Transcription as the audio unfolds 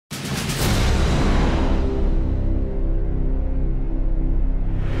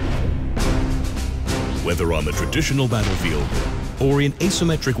whether on the traditional battlefield or in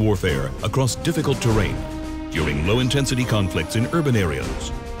asymmetric warfare across difficult terrain, during low-intensity conflicts in urban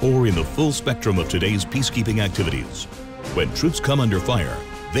areas, or in the full spectrum of today's peacekeeping activities. When troops come under fire,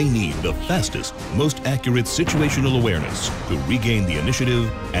 they need the fastest, most accurate situational awareness to regain the initiative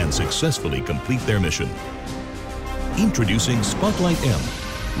and successfully complete their mission. Introducing SpotLite M,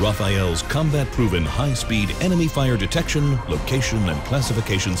 Rafael's combat-proven high-speed enemy fire detection, location, and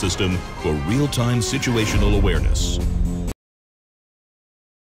classification system for real-time situational awareness.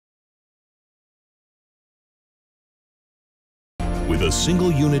 With a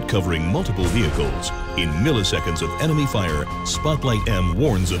single unit covering multiple vehicles, in milliseconds of enemy fire, SpotLite M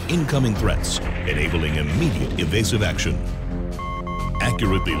warns of incoming threats, enabling immediate evasive action.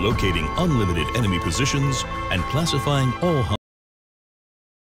 Accurately locating unlimited enemy positions and classifying all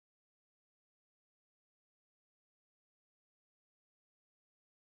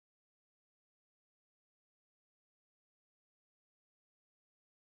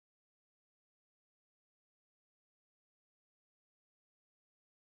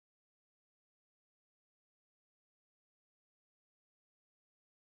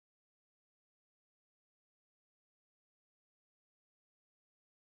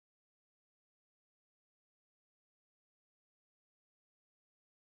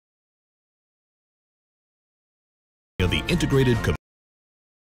the integrated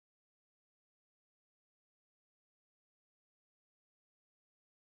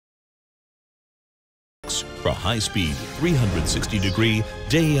for high-speed 360-degree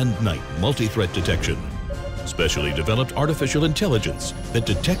day and night multi-threat detection. Specially developed artificial intelligence that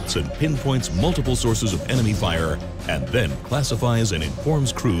detects and pinpoints multiple sources of enemy fire and then classifies and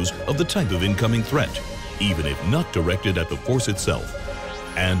informs crews of the type of incoming threat, even if not directed at the force itself.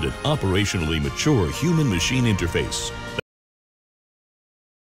 And an operationally mature human-machine interface.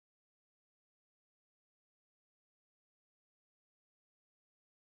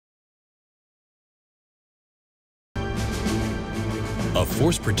 A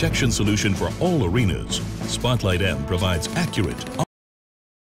force protection solution for all arenas, SpotLite M provides accurate,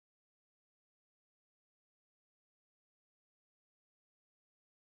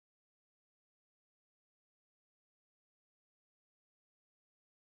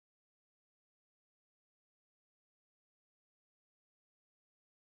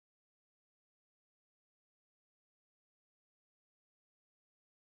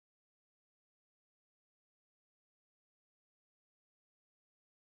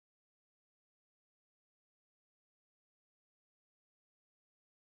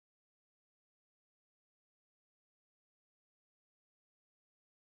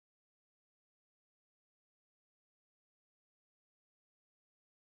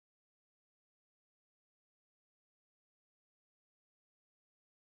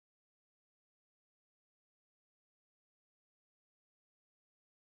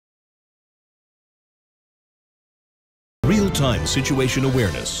 real-time situation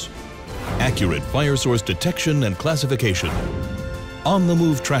awareness, accurate fire source detection and classification,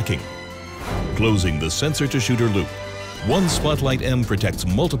 on-the-move tracking, closing the sensor-to-shooter loop. One SpotLite M protects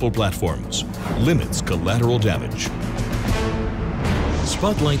multiple platforms, limits collateral damage.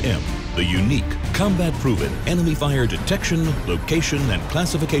 SpotLite M, the unique, combat-proven enemy fire detection, location, and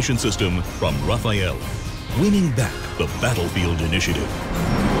classification system from Rafael, winning back the battlefield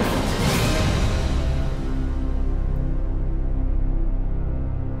initiative.